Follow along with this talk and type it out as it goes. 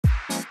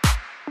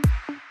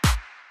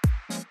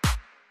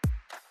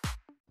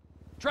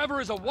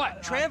Trevor is a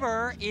what?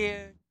 Trevor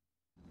is...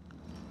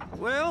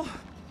 Well,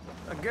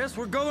 I guess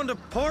we're going to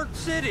Port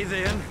City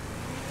then.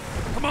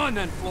 Come on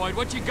then, Floyd.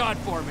 What you got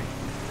for me?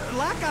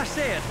 Like I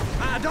said,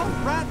 I don't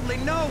rightly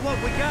know what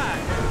we got.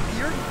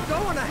 You're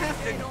going to have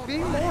to be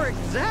more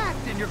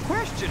exact in your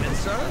questioning,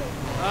 sir.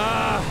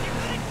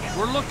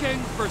 We're looking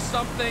for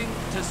something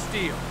to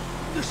steal.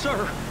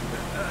 Sir,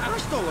 I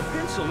stole a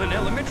pencil in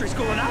elementary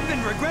school and I've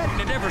been regretting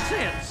it ever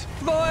since.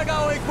 Floyd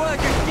always was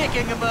a stick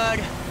in the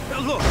mud.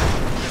 Look,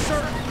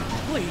 sir,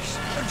 please,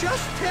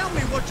 just tell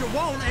me what you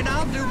want and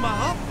I'll do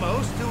my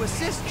utmost to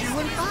assist you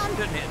in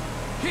finding it.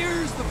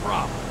 Here's the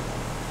problem.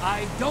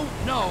 I don't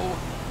know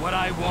what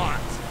I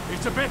want.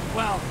 It's a bit,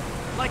 well,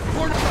 like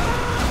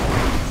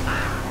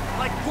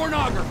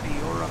pornography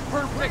or a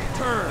perfect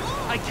turn.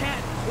 I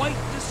can't quite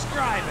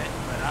describe it,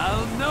 but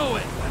I'll know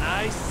it when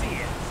I see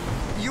it.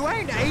 You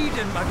ain't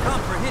aiding my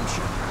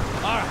comprehension.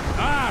 All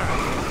right.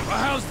 Well,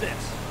 how's this?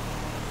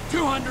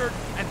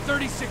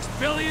 $236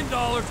 billion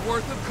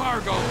worth of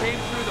cargo came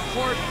through the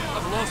port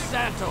of Los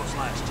Santos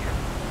last year.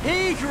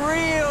 He's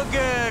real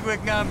good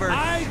with numbers.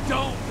 I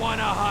don't want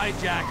to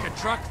hijack a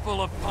truck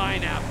full of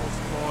pineapples,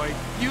 Floyd.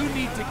 You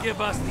need to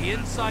give us the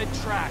inside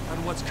track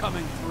on what's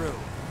coming through.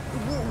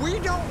 We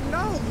don't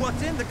know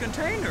what's in the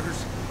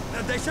containers.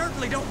 They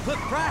certainly don't put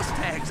price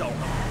tags on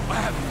them.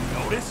 Have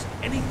you noticed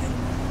anything?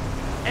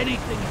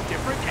 Anything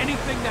different?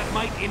 Anything that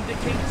might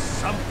indicate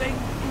something?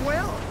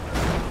 Well,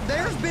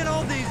 there's been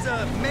all these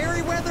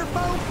Merryweather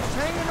boats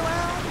hanging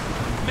around.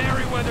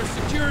 Merryweather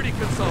security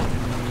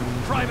consultant.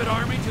 Private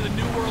army to the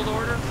New World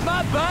Order.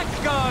 My butt's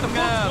gone The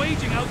now. folks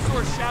waging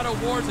outsourced shadow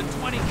wars in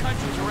 20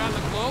 countries around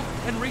the globe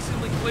and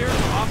recently cleared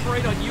to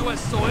operate on U.S.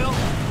 soil.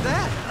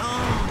 That,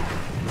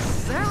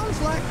 sounds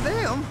like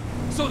them.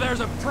 So there's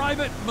a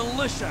private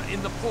militia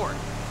in the port.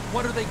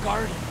 What are they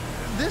guarding?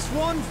 This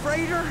one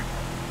freighter?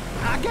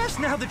 I guess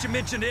now that you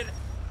mention it,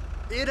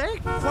 it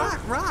ain't quite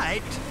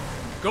right.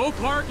 Go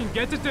park and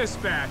get the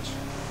dispatch.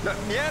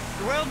 Yep,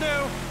 will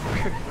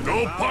do.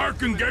 Go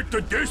park and get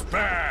the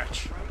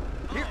dispatch!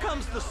 Here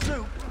comes the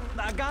soup.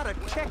 I gotta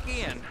check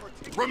in.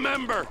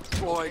 Remember,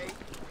 Floyd,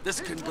 this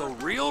can go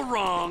real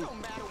wrong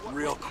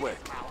real quick.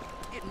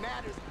 It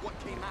matters what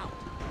came out.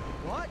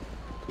 What?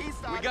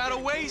 We got a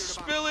waste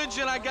spillage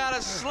and I got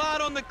a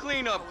slot on the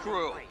cleanup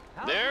crew.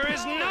 There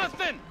is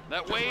nothing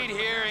that Wade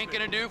here ain't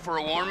gonna do for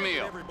a warm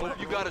meal. Hope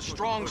you got a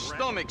strong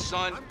stomach,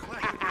 son.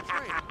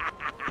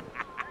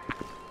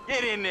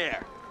 Get in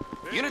there.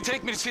 You gonna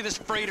take me to see this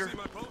freighter?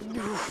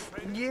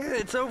 Yeah,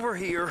 it's over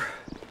here.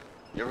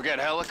 You ever got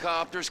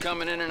helicopters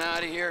coming in and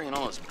out of here? You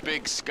know, those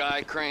big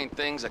sky crane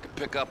things that could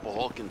pick up a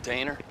whole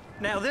container?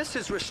 Now, this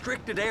is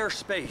restricted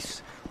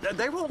airspace.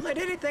 They won't let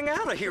anything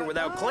out of here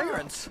without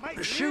clearance.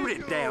 Shoot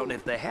it down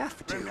if they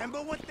have to.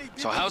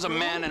 So how's a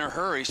man in a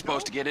hurry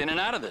supposed to get in and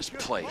out of this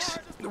place?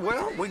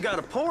 Well, we got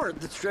a port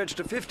that's stretched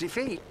to 50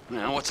 feet. You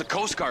know, what's the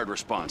Coast Guard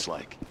response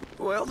like?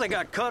 Well, they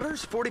got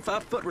cutters,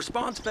 45-foot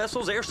response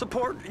vessels, air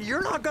support.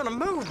 You're not gonna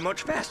move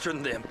much faster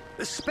than them,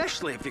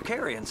 especially if you're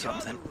carrying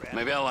something.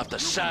 Maybe I'll have to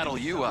saddle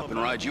you up and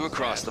ride you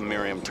across the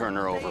Miriam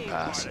Turner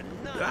overpass.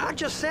 I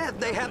just said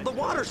they had the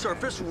water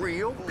surface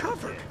real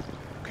covered.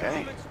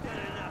 Okay.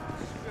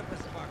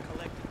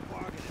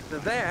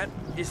 That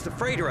is the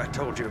freighter I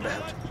told you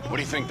about. What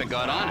do you think they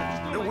got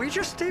on it? We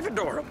just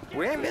stevedore them.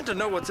 We ain't meant to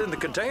know what's in the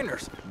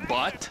containers.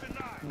 But?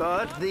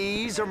 But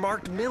these are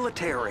marked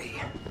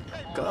military.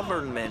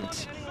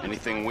 Government.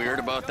 Anything weird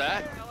about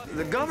that?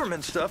 The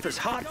government stuff is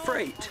hot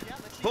freight.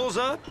 Pulls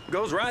up,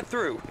 goes right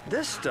through.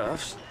 This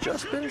stuff's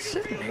just been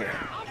sitting here.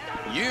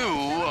 You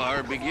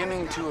are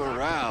beginning to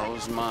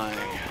arouse my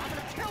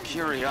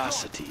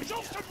curiosity.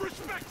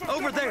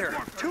 Over there,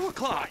 2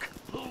 o'clock.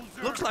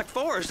 Looks like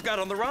Forrest got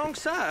on the wrong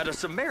side of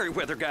some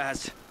Merryweather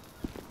guys.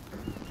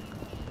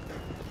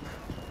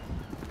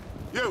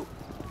 You!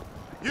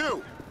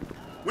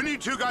 We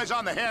need 2 guys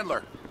on the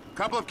handler.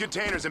 Couple of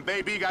containers and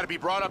Bay B gotta be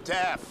brought up to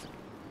F.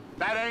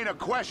 That ain't a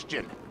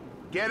question.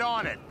 Get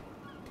on it.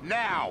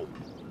 Now!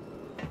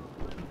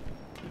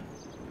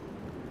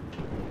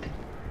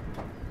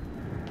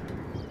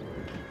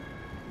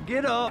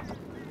 Get up.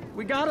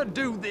 We gotta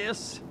do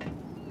this.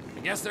 I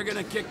guess they're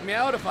gonna kick me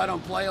out if I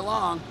don't play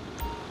along.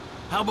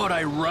 How about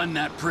I run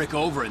that prick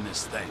over in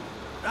this thing?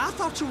 I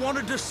thought you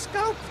wanted to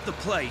scope the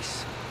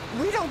place.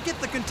 We don't get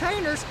the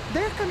containers,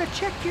 they're gonna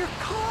check your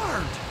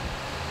card.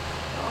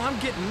 Oh, I'm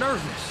getting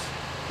nervous.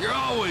 You're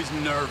always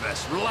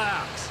nervous.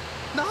 Relax.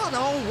 Not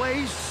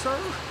always, sir.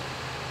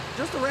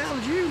 Just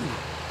around you.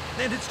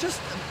 And it's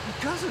just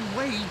Cousin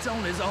Wade's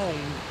on his own.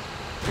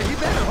 You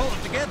better hold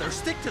it together.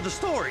 Stick to the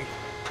story.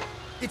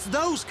 It's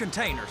those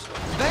containers.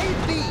 Bay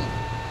B.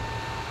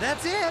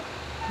 That's it.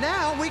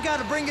 Now we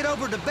gotta bring it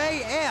over to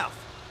Bay F.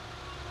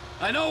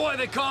 I know why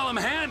they call them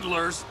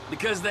handlers,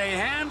 because they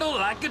handle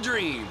like a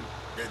dream.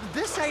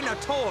 This ain't a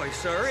toy,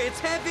 sir. It's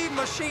heavy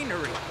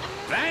machinery.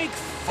 Thank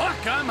fuck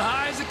I'm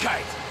high as a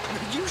kite.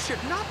 You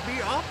should not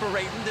be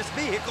operating this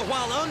vehicle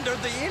while under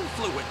the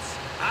influence.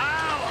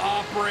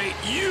 I'll operate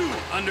you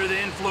under the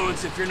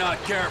influence if you're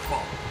not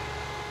careful.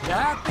 You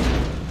happy?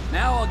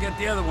 Now I'll get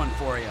the other one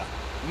for you.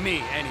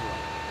 Me, anyway.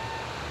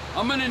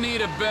 I'm gonna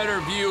need a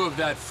better view of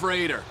that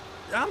freighter.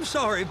 I'm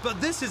sorry, but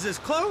this is as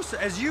close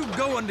as you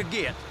going to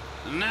get.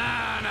 Nah.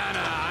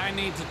 I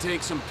need to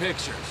take some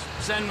pictures.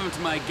 Send them to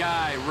my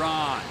guy,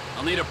 Ron.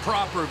 I'll need a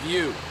proper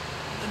view.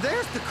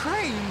 There's the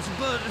cranes,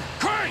 but...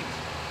 Cranes!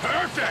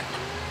 Perfect!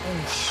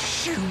 Oh,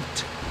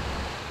 shoot.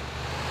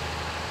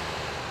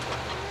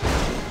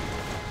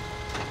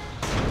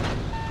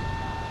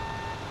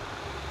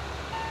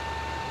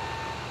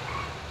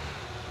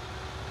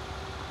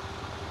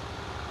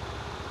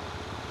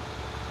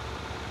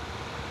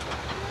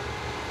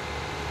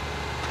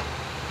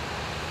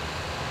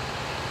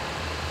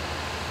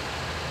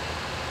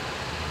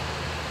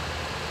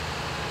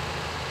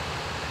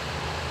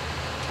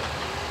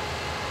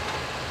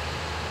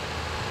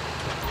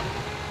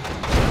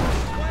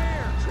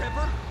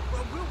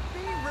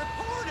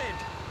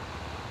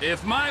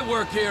 If my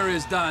work here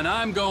is done,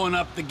 I'm going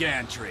up the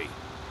gantry.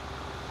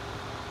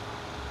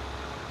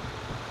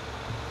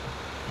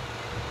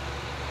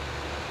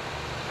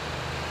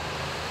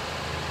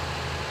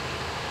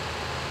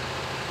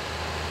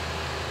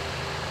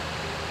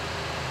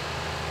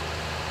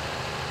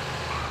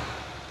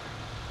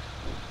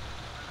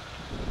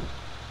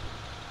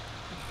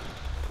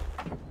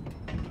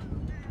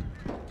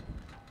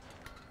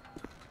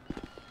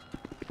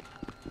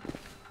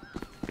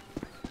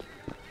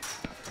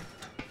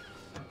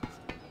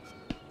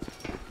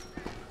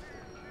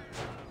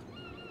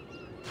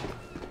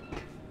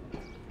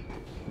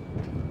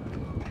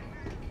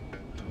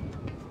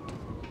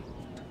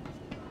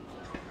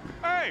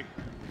 Hey!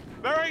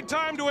 There ain't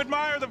time to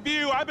admire the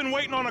view. I've been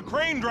waiting on a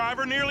crane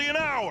driver nearly an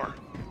hour.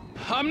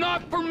 I'm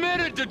not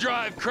permitted to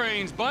drive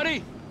cranes,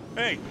 buddy.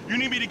 Hey, you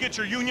need me to get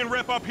your union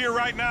rep up here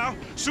right now?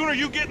 Sooner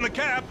you get in the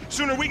cab,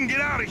 sooner we can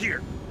get out of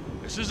here.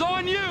 This is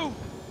on you.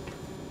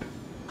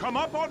 Come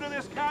up onto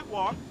this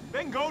catwalk,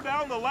 then go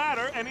down the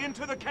ladder and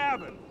into the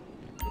cabin.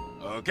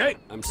 Okay,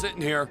 I'm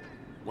sitting here.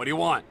 What do you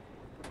want?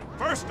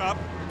 First up,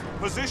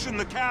 position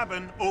the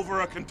cabin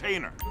over a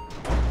container.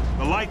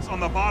 The lights on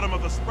the bottom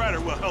of the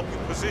spreader will help you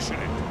position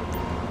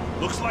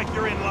it. Looks like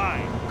you're in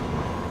line.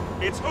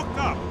 It's hooked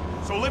up,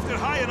 so lift it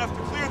high enough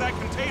to clear that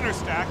container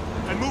stack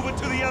and move it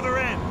to the other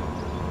end.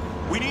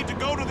 We need to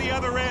go to the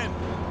other end,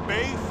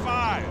 Bay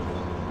 5.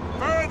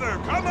 Further,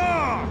 come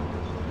on!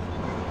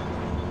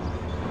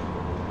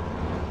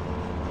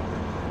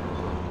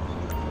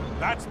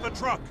 That's the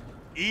truck.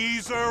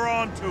 Ease her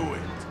onto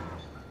it.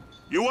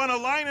 You want to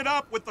line it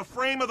up with the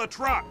frame of the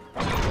truck.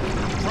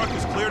 The truck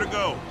is clear to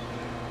go.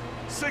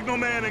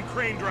 Signalman and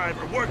crane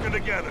driver working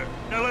together.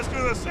 Now let's do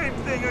the same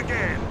thing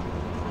again.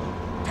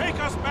 Take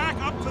us back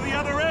up to the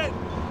other end.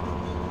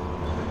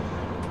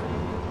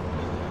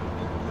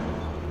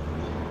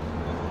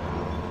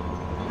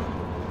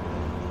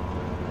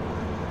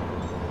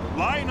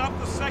 Line up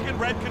the second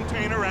red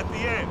container at the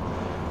end.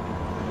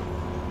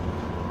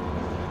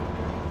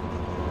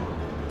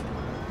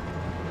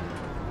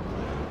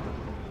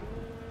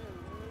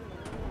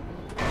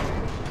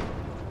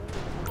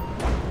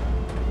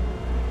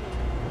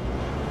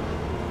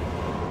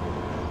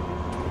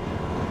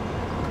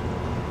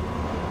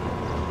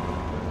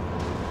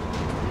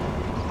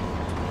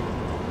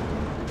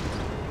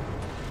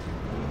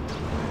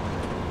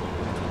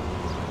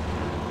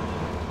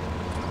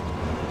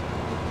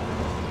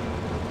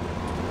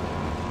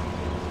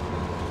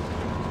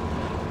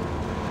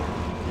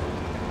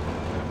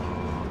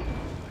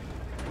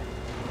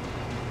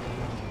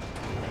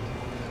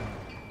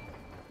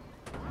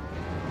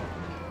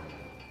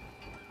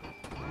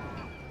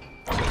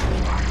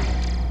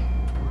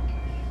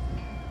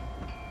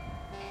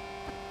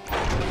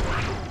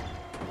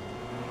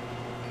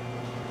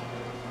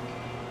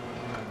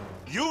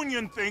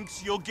 Union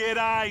thinks you'll get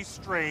eye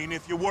strain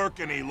if you work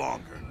any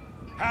longer.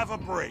 Have a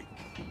break.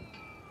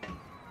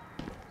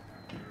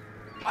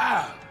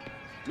 Wow.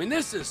 I mean,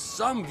 this is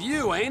some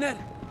view, ain't it?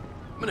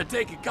 I'm gonna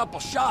take a couple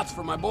shots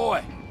for my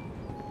boy.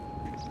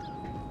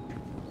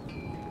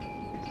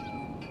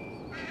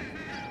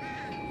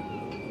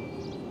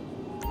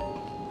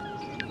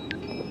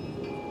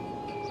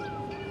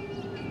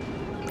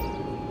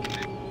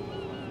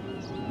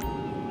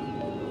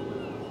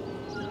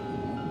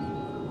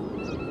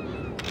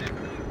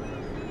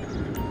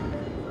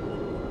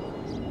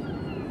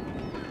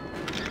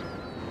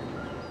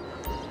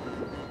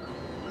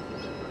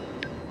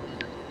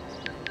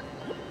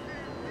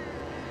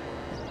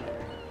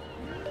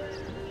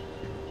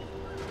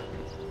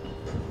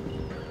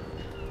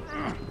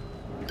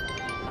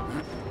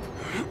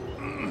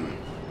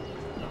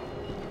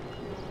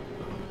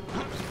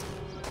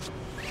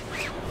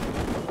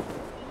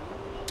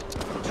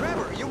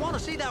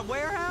 See that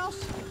warehouse?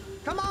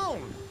 Come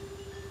on!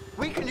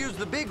 We can use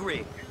the big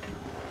rig.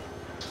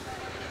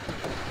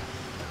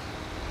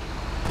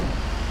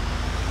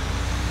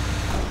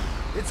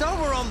 It's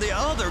over on the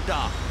other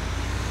dock.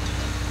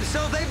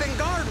 So they've been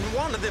guarding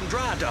one of them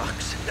dry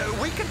docks.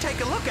 We can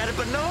take a look at it,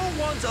 but no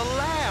one's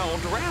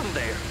allowed around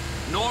there.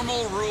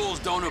 Normal rules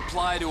don't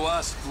apply to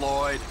us,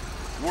 Floyd.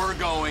 We're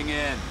going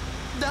in.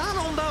 I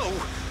don't know.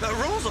 The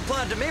rules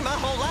applied to me my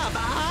whole life.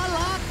 I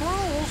like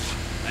rules.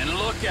 And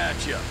look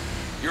at you.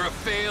 You're a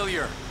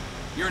failure.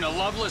 You're in a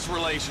loveless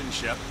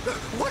relationship.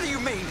 What do you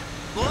mean?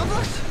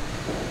 Loveless?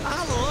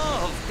 I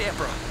love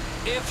Deborah.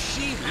 If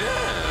she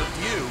loved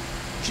you,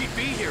 she'd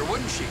be here,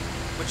 wouldn't she?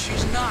 But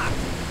she's not.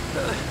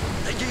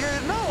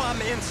 You know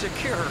I'm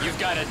insecure. You've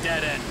got a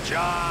dead-end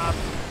job.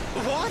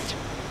 What?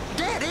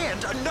 Dead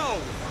end? No.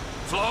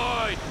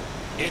 Floyd,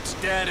 it's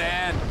dead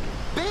end.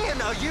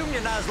 Being a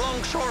unionized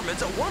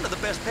longshoreman's one of the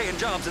best paying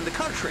jobs in the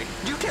country.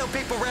 You tell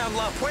people around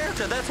La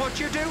Puerta that's what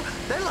you do,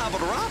 they're liable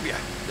to rob you.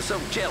 They're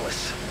so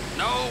jealous.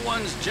 No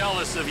one's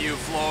jealous of you,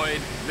 Floyd.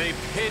 They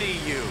pity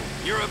you.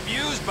 You're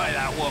abused by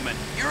that woman.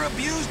 You're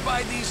abused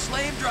by these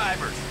slave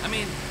drivers. I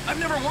mean, I've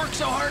never worked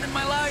so hard in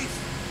my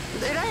life.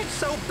 It ain't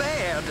so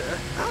bad.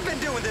 I've been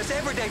doing this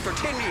every day for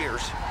 10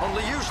 years,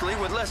 only usually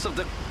with less of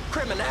the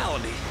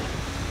criminality.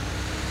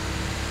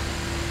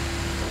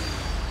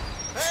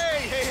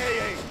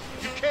 Hey!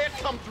 You can't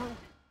come through.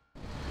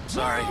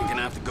 Sorry, you're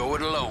gonna have to go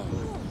it alone.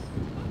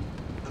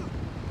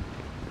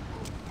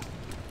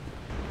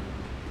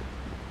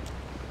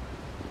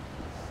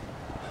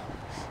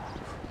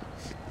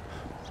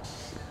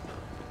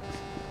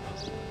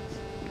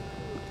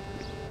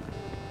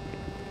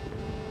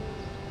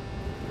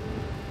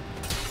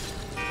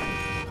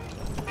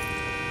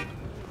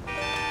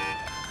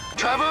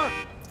 Trevor,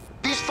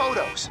 these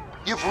photos,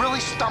 you've really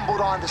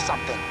stumbled onto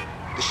something.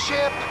 The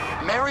ship,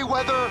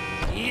 Merryweather.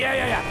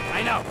 Yeah,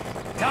 I know.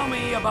 Tell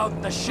me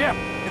about the ship.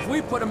 If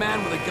we put a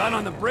man with a gun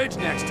on the bridge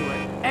next to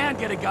it and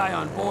get a guy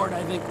on board,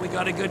 I think we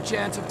got a good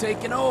chance of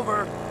taking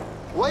over.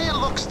 Way it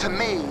looks to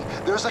me,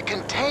 there's a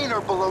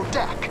container below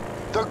deck.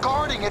 They're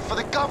guarding it for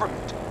the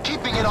government,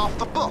 keeping it off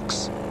the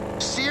books.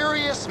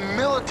 Serious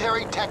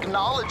military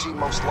technology,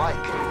 most like.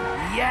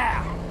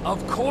 Yeah,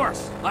 of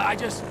course. I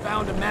just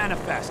found a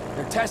manifest.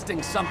 They're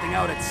testing something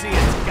out at sea.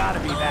 It's gotta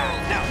be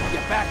that. Now,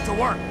 get back to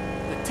work.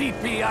 The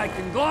TPI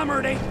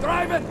conglomerate ain't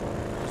thriving.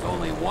 There's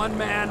only one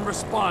man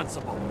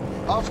responsible.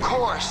 Of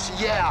course,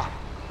 yeah.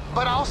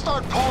 But I'll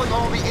start pulling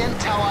all the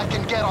intel I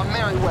can get on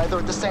Merryweather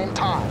at the same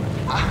time.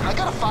 I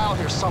got a file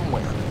here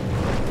somewhere.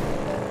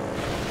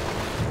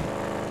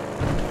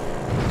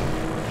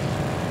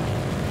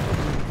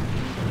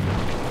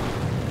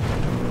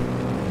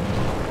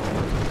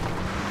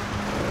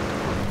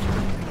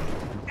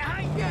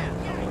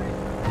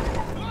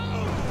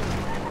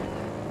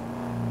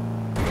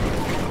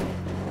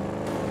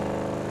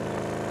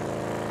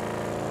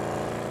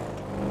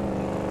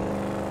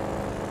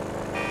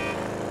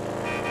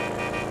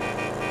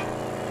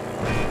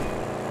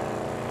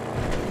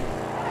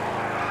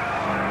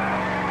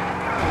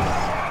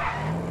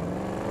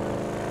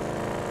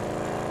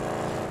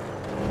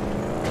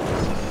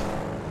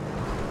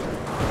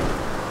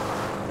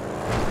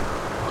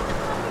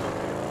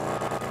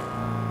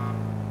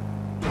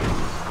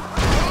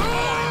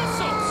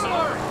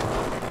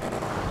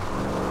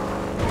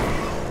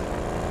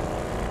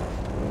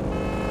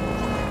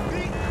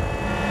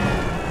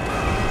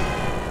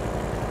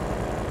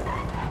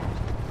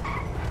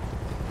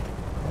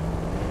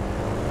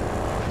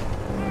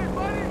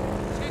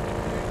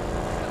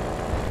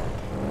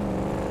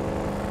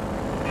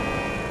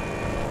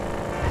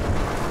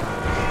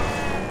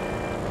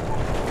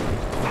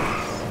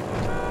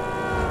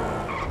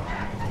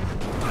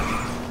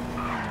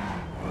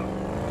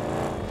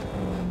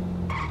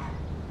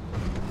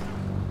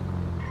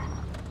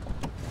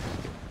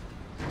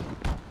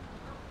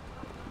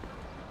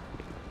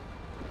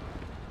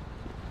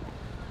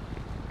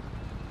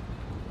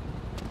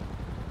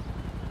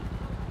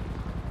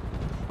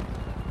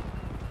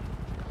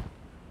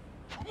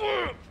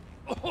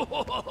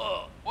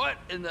 What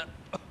in the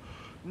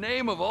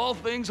name of all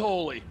things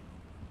holy?